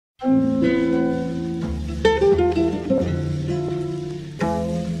Cash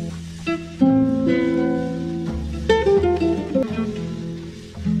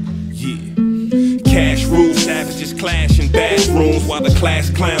rules, savages clash in bathrooms while the class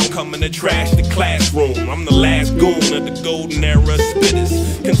clown coming to trash the classroom. I'm the last goon of the golden era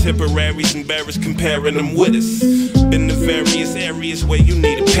spitters. Contemporaries embarrassed comparing them with us. Been to various areas where you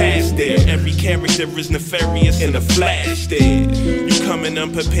need a pass there. Every character is nefarious in a flash there. You coming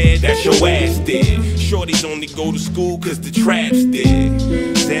unprepared, that's your ass dead. Shorties only go to school cause the trap's dead.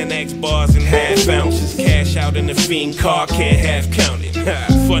 Xanax bars and half ounces. Cash out in the fiend car, can't half count it.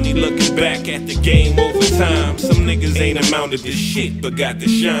 Funny looking back at the game over time. Some niggas ain't amounted to shit but got the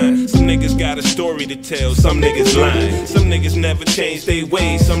shine. Some niggas got a story to tell, some niggas lying. Some niggas never change their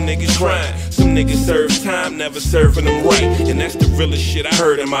ways, some niggas crying. Some niggas serve time, never serving them right. And that's the realest shit I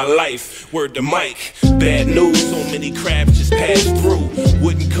heard in my life. Word to Mike. Bad news, so many crabs just passed through.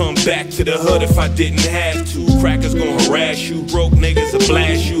 Wouldn't come back to the hood if I didn't have to. Crackers gon' harass you, broke niggas will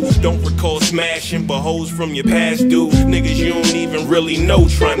blast you. Don't recall smashing, but hoes from your past do. Niggas you don't even really know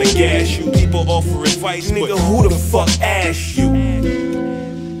trying to gas you. People offer advice, nigga, who the fuck asked you?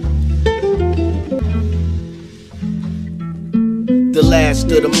 The last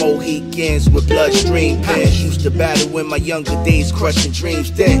of the Mohicans with bloodstream pens. Used to battle in my younger days, crushing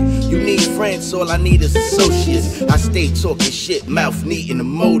dreams then. You need friends, all I need is associates. I stay talking shit, mouth neat in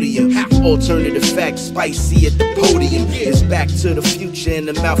Imodium. Alternative facts, spicy at the podium. It's back to the future in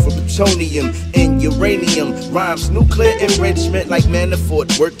the mouth of plutonium and uranium. Rhymes nuclear enrichment like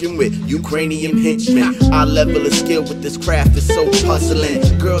Manafort working with Ukrainian henchmen. Our level of skill with this craft is so puzzling.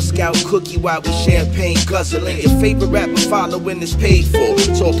 Girl Scout cookie while we champagne guzzling. Your favorite rapper following this paid for.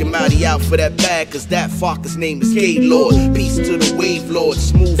 Talking about he out for that bag, cause that fucker's name is Gaylord. Peace to the wave lord,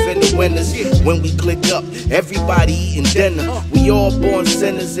 smooth in the winners. When we click up, everybody eating dinner. We all born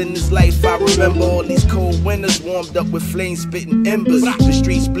sinners in this life. I remember all these cold winters warmed up with flame spitting embers. The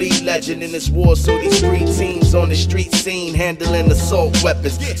streets bleed legend in this war, so these street teams on the street scene handling assault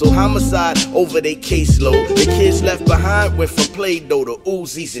weapons. So homicide over their caseload. The kids left behind went from Play-Doh to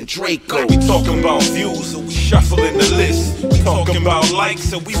Uzis and Draco. We talking about views, so we shuffling the list. We talking about likes,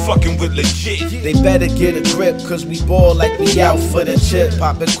 so we fucking with legit. They better get a grip, cause we ball like we out for the chip.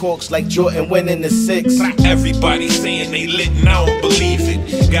 Popping corks like Jordan winning the 6. Everybody saying they lit and I don't believe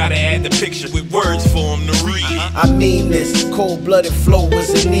it. Gotta add the picture with words for them to read. I mean this, cold-blooded flow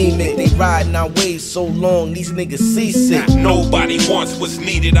is anemic. They riding our waves so long, these niggas seasick. Nobody wants what's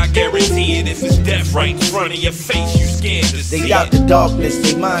needed, I guarantee it. If it's death right in front of your face, you scared to see it. They doubt the darkness,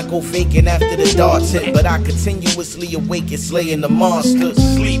 they mind go vacant after the darts hit. But I continuously awake and slaying the monsters.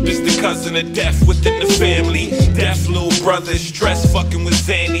 Sleep is the cousin of death within the family. Death little brother, stress fucking with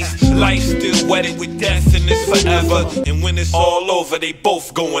Xannies. Life still wedded with death and it's forever. And when it's all over, they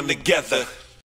both going together.